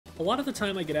A lot of the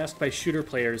time I get asked by shooter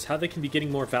players how they can be getting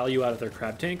more value out of their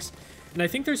crab tanks, and I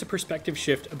think there's a perspective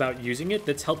shift about using it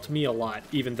that's helped me a lot,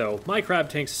 even though my crab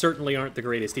tanks certainly aren't the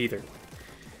greatest either.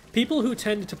 People who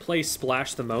tend to play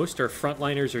Splash the most are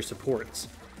frontliners or supports,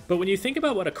 but when you think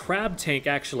about what a crab tank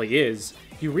actually is,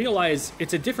 you realize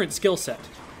it's a different skill set.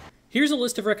 Here's a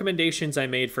list of recommendations I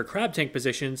made for crab tank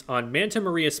positions on Manta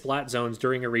Maria splat zones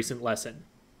during a recent lesson.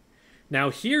 Now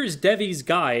here's Devi's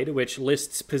guide, which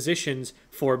lists positions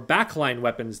for backline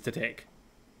weapons to take.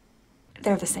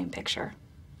 They're the same picture.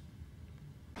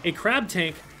 A crab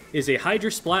tank is a Hydra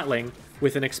splatling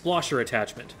with an explosher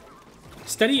attachment.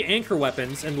 Study anchor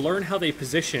weapons and learn how they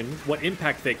position, what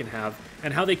impact they can have,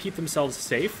 and how they keep themselves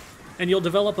safe, and you'll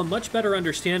develop a much better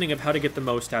understanding of how to get the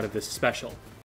most out of this special.